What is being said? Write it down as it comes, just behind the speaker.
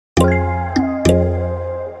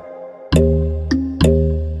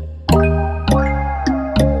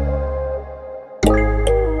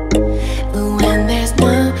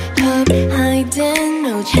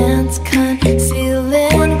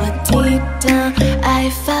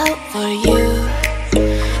for you.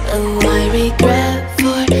 Oh, I regret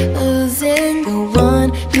for losing the one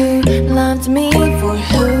who loved me, for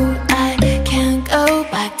who I can't go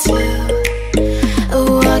back to.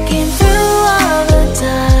 Walking through all the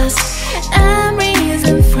dust, memories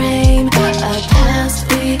and frame, a past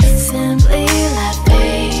we simply let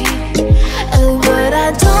fade. Oh, but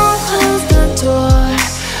I don't close the door,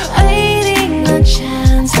 waiting a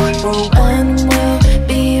chance for when we'll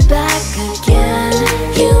be back again.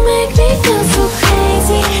 You make me feel so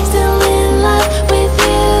crazy, still in love with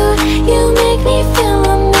you. You make me feel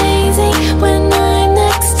amazing when I'm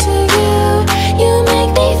next to you. You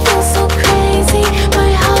make me feel so crazy,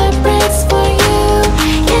 my heart breaks for you.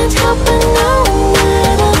 Can't help but knowing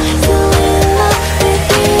that I'm still in love with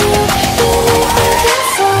you. You make me feel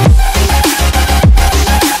so.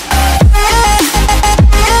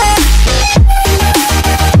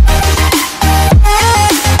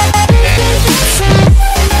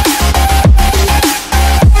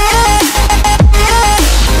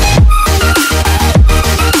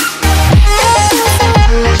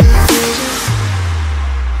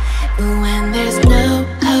 When there's no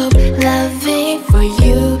hope loving for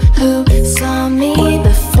you who saw me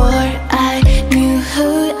before I knew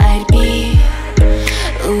who I'd be.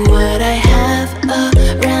 What I have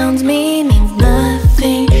around me means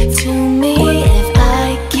nothing to me if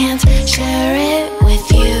I can't share it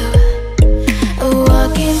with you.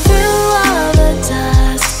 Walking through all the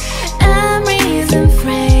dust, memories and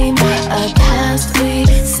frame, a past we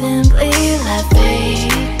simply let fade.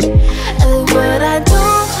 But I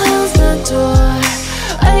don't close the door,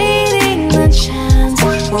 waiting the chance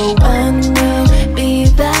for when